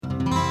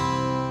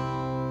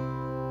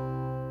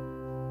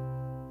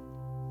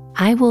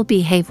I will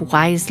behave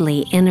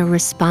wisely in a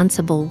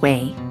responsible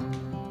way.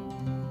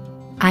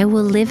 I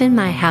will live in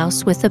my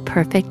house with a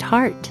perfect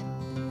heart,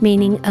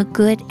 meaning a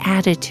good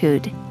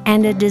attitude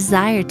and a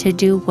desire to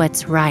do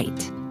what's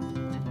right.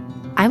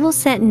 I will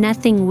set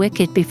nothing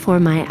wicked before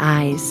my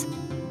eyes.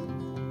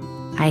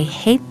 I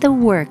hate the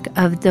work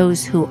of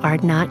those who are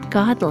not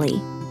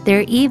godly.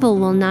 Their evil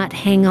will not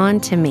hang on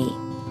to me.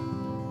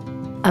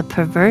 A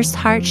perverse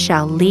heart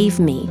shall leave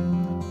me.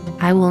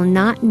 I will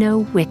not know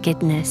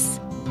wickedness.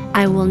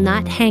 I will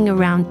not hang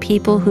around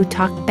people who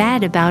talk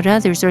bad about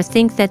others or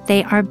think that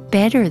they are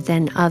better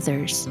than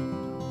others.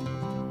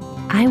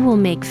 I will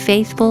make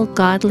faithful,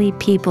 godly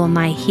people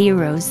my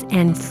heroes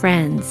and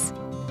friends.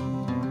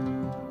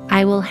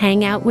 I will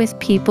hang out with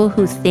people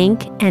who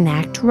think and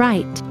act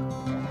right.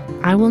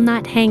 I will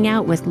not hang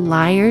out with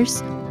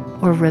liars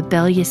or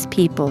rebellious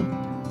people.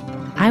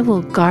 I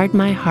will guard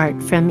my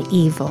heart from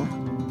evil.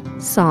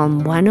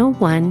 Psalm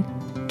 101,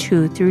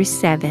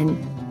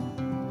 2-7.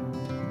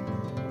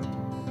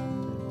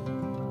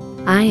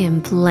 I am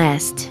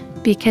blessed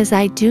because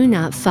I do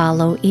not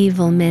follow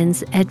evil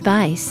men's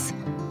advice.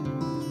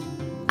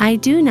 I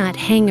do not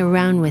hang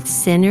around with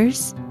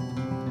sinners.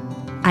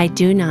 I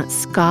do not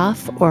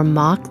scoff or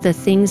mock the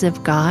things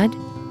of God.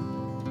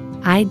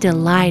 I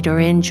delight or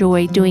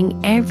enjoy doing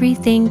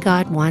everything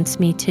God wants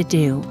me to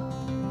do.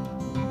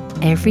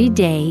 Every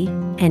day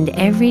and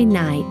every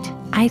night,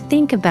 I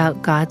think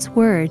about God's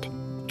Word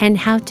and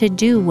how to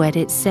do what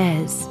it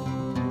says.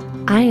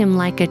 I am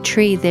like a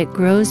tree that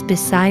grows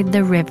beside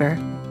the river.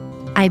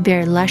 I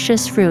bear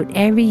luscious fruit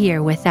every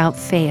year without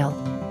fail.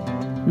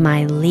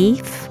 My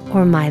leaf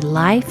or my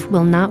life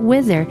will not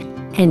wither,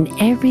 and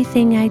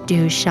everything I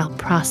do shall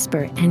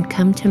prosper and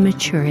come to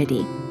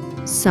maturity.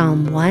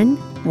 Psalm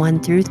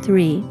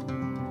 1:1-3.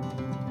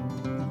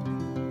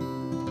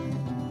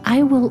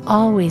 I will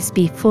always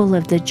be full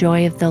of the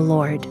joy of the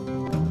Lord.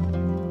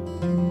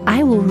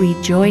 I will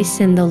rejoice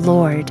in the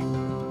Lord.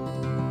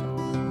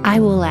 I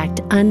will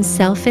act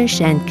unselfish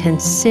and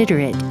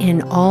considerate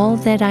in all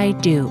that I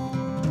do.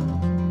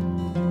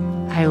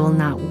 I will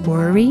not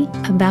worry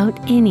about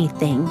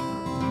anything.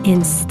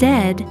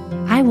 Instead,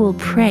 I will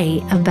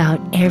pray about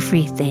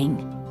everything.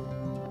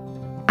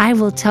 I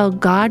will tell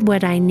God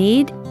what I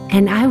need,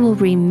 and I will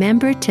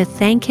remember to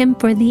thank Him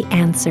for the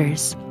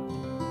answers.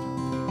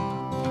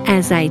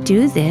 As I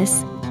do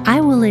this,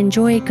 I will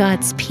enjoy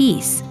God's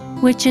peace,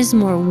 which is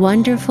more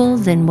wonderful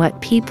than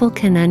what people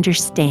can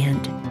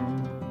understand.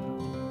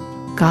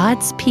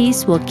 God's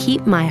peace will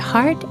keep my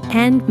heart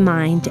and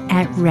mind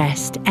at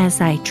rest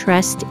as I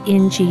trust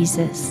in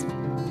Jesus.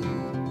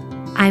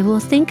 I will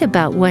think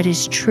about what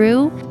is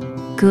true,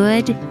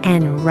 good,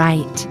 and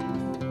right.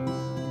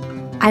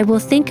 I will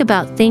think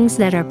about things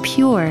that are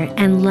pure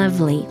and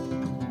lovely.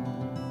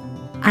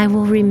 I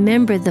will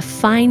remember the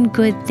fine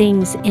good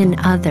things in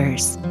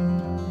others.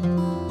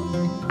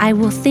 I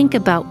will think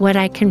about what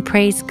I can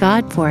praise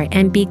God for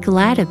and be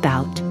glad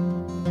about.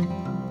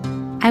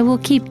 I will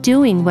keep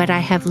doing what I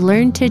have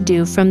learned to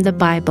do from the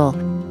Bible,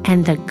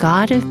 and the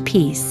God of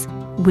peace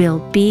will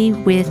be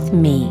with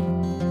me.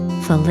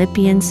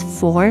 Philippians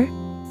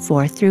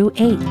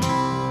 4:4-8.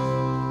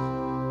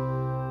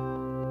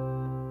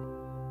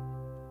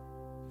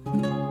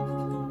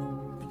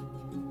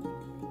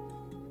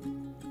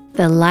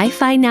 The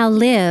life I now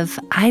live,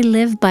 I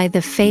live by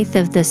the faith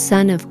of the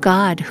Son of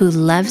God who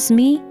loves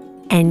me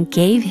and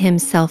gave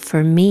Himself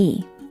for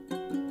me.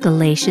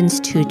 Galatians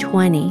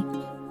 2:20.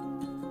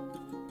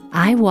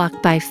 I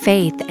walk by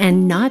faith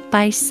and not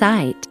by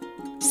sight.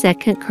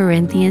 2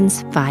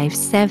 Corinthians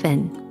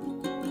 5:7.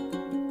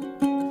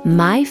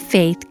 My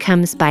faith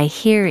comes by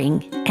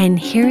hearing, and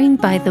hearing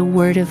by the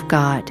Word of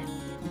God.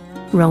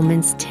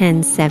 Romans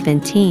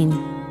 10:17.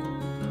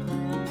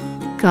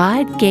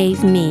 God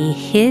gave me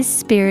His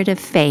spirit of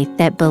faith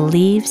that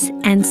believes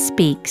and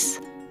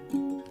speaks.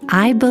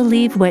 I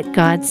believe what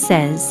God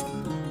says,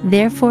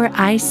 therefore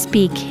I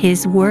speak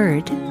His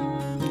word.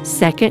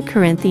 2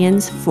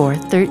 Corinthians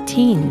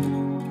 4:13.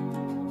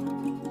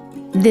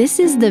 This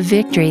is the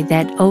victory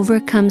that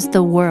overcomes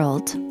the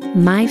world,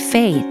 my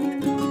faith.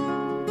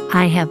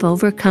 I have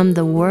overcome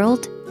the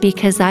world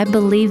because I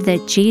believe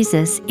that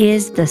Jesus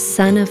is the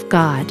Son of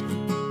God.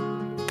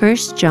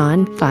 1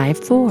 John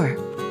 5:4.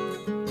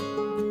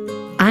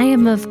 I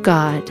am of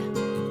God.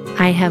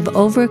 I have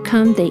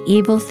overcome the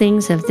evil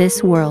things of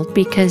this world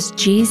because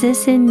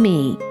Jesus in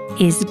me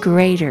is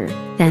greater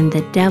than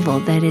the devil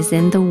that is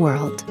in the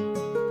world.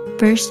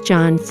 1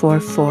 John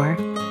 4:4.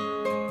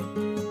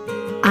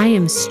 I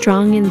am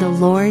strong in the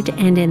Lord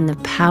and in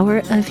the power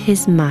of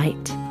His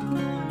might.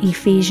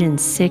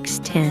 Ephesians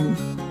 6:10.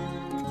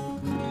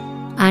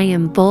 I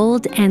am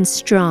bold and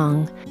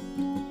strong.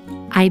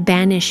 I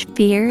banish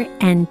fear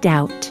and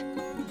doubt.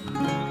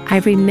 I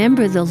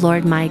remember the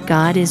Lord my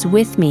God is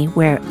with me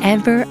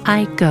wherever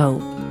I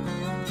go.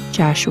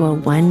 Joshua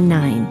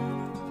 1:9.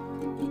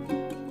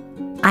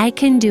 I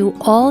can do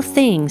all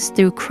things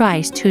through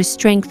Christ who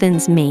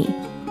strengthens me.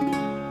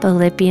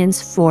 Philippians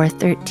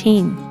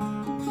 4:13.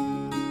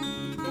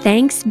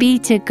 Thanks be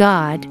to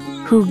God,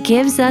 who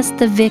gives us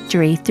the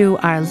victory through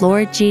our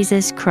Lord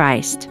Jesus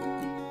Christ.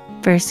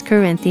 1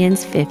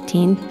 Corinthians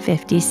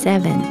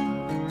 15:57.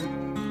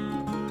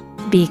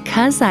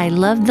 Because I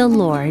love the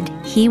Lord,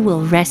 He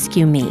will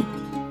rescue me.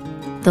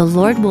 The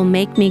Lord will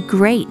make me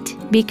great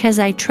because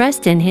I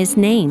trust in His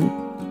name.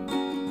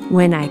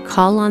 When I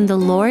call on the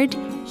Lord,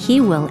 He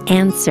will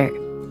answer.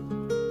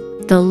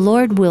 The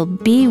Lord will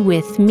be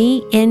with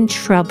me in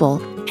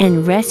trouble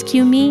and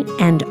rescue me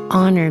and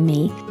honor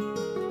me.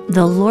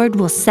 The Lord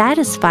will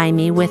satisfy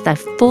me with a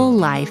full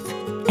life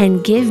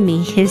and give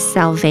me His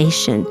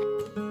salvation.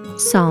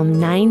 Psalm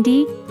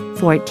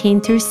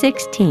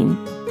 90:14-16.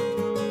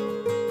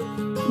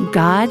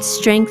 God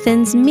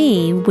strengthens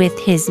me with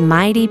His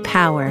mighty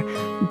power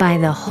by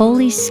the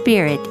Holy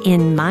Spirit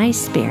in my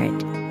spirit.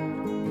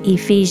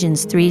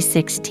 Ephesians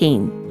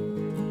 3:16.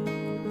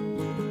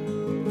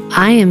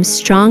 I am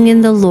strong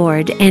in the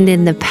Lord and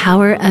in the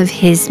power of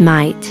His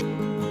might.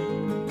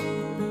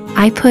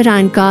 I put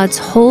on God's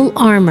whole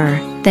armor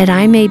that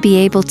I may be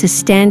able to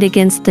stand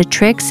against the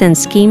tricks and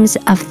schemes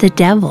of the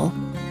devil.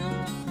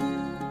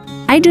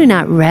 I do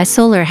not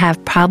wrestle or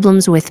have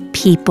problems with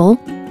people.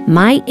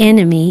 My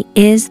enemy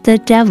is the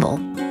devil.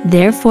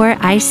 Therefore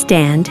I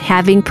stand,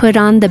 having put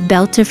on the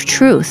belt of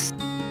truth.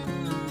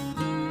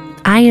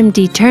 I am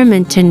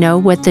determined to know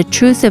what the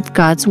truth of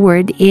God's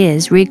Word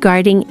is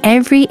regarding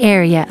every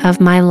area of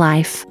my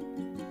life.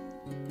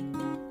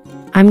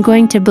 I'm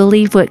going to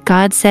believe what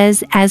God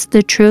says as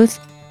the truth,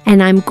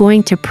 and I'm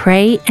going to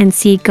pray and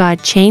see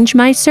God change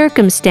my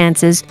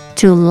circumstances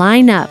to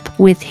line up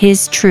with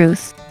His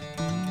truth.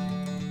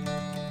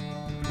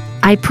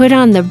 I put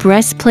on the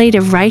breastplate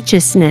of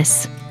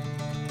righteousness.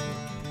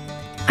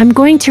 I'm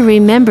going to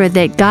remember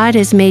that God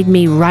has made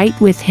me right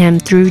with Him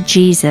through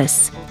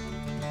Jesus.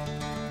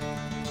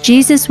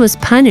 Jesus was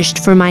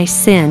punished for my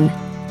sin.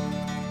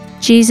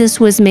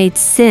 Jesus was made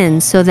sin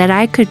so that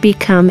I could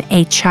become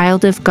a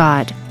child of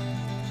God.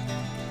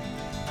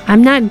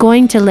 I'm not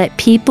going to let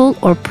people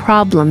or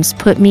problems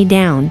put me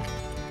down.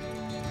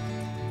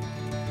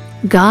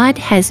 God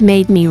has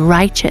made me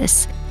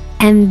righteous,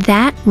 and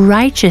that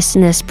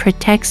righteousness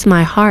protects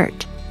my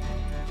heart.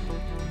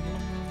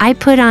 I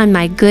put on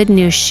my good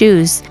new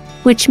shoes,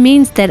 which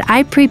means that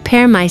I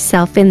prepare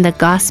myself in the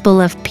gospel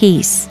of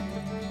peace.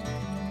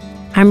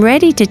 I'm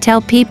ready to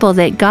tell people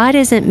that God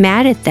isn't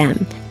mad at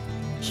them.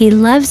 He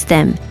loves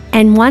them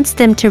and wants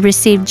them to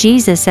receive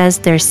Jesus as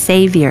their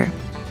Savior.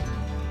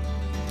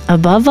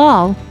 Above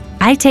all,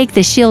 I take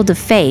the shield of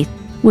faith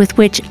with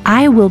which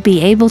I will be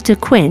able to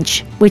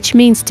quench, which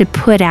means to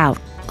put out,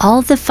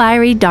 all the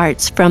fiery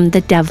darts from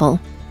the devil.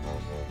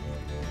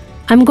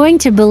 I'm going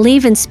to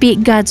believe and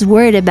speak God's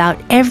word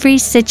about every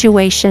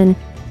situation.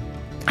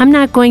 I'm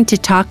not going to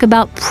talk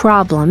about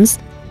problems.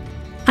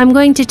 I'm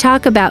going to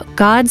talk about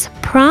God's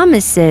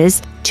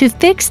promises to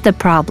fix the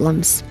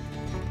problems.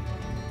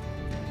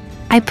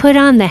 I put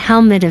on the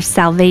helmet of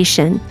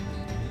salvation.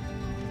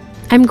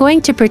 I'm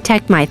going to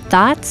protect my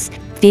thoughts,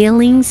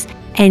 feelings,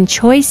 and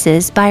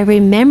choices by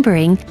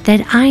remembering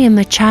that I am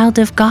a child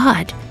of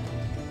God.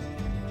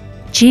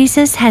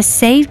 Jesus has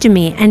saved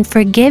me and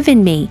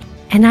forgiven me,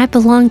 and I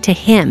belong to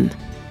Him.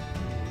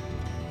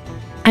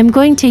 I'm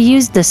going to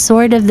use the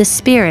sword of the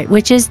Spirit,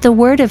 which is the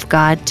Word of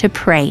God, to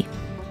pray.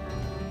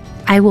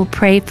 I will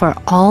pray for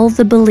all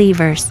the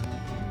believers,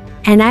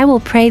 and I will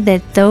pray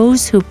that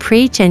those who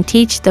preach and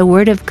teach the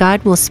Word of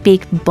God will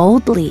speak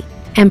boldly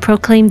and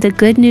proclaim the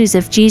good news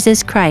of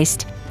Jesus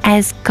Christ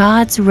as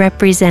God's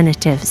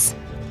representatives.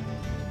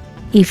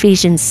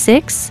 Ephesians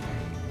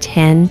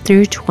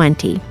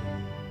 6:10-20.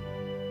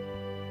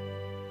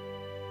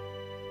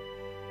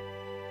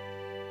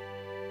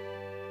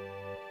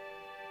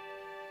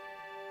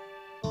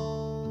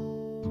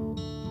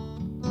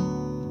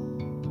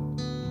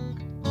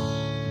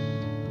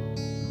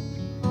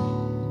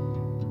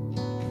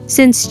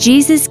 Since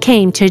Jesus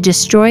came to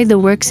destroy the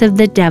works of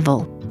the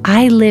devil,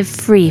 I live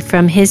free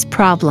from his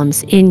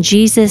problems in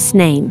Jesus'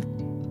 name.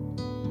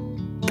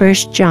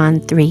 1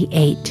 John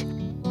 3:8.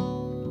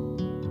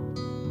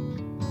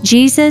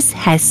 Jesus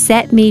has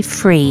set me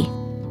free.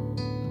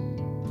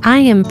 I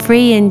am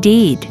free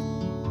indeed.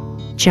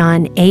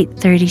 John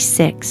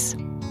 8:36.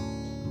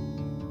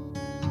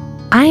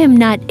 I am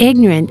not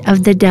ignorant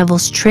of the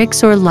devil's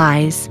tricks or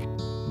lies.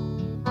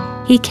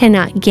 He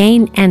cannot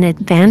gain an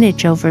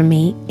advantage over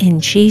me in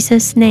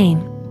Jesus'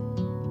 name.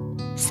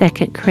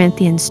 2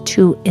 Corinthians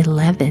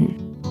 2:11.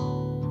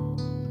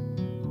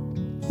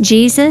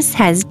 Jesus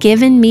has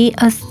given me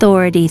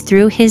authority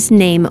through His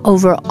name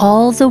over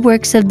all the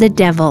works of the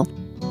devil,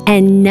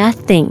 and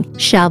nothing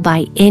shall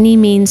by any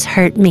means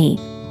hurt me.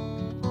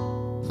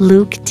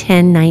 Luke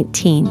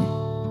 10:19.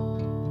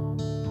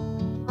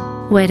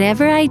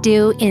 Whatever I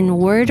do in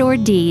word or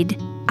deed,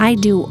 I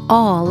do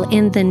all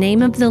in the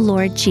name of the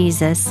Lord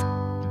Jesus.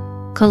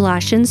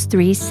 Colossians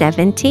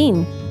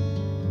 3:17.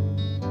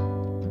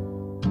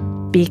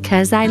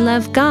 Because I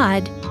love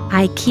God,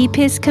 I keep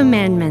His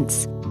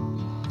commandments.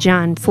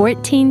 John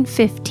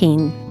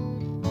 14:15.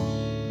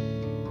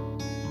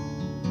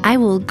 I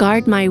will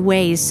guard my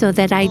ways so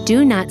that I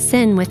do not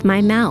sin with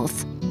my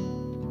mouth.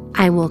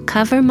 I will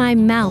cover my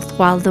mouth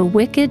while the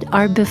wicked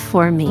are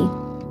before me.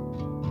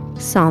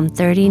 Psalm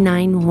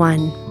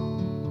 39:1.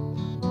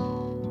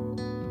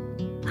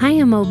 I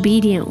am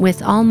obedient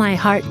with all my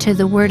heart to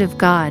the Word of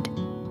God.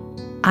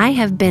 I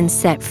have been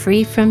set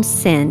free from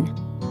sin.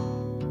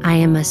 I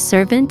am a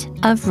servant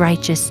of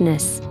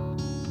righteousness.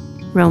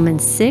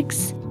 Romans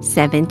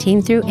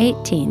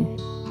 6:17-18.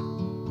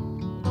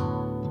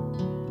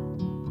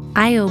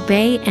 I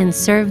obey and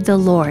serve the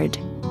Lord.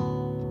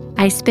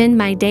 I spend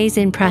my days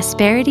in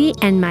prosperity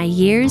and my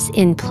years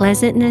in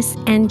pleasantness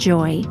and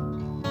joy.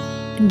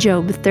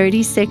 Job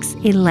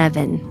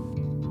 36:11.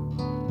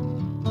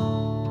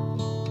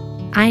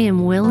 I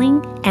am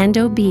willing and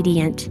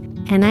obedient,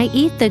 and I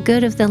eat the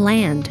good of the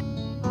land.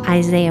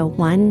 Isaiah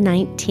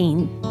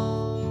 1:19.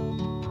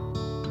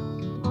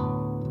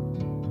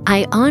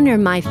 I honor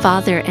my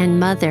father and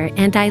mother,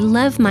 and I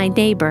love my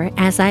neighbor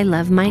as I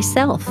love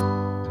myself.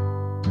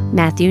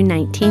 Matthew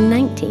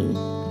 19:19.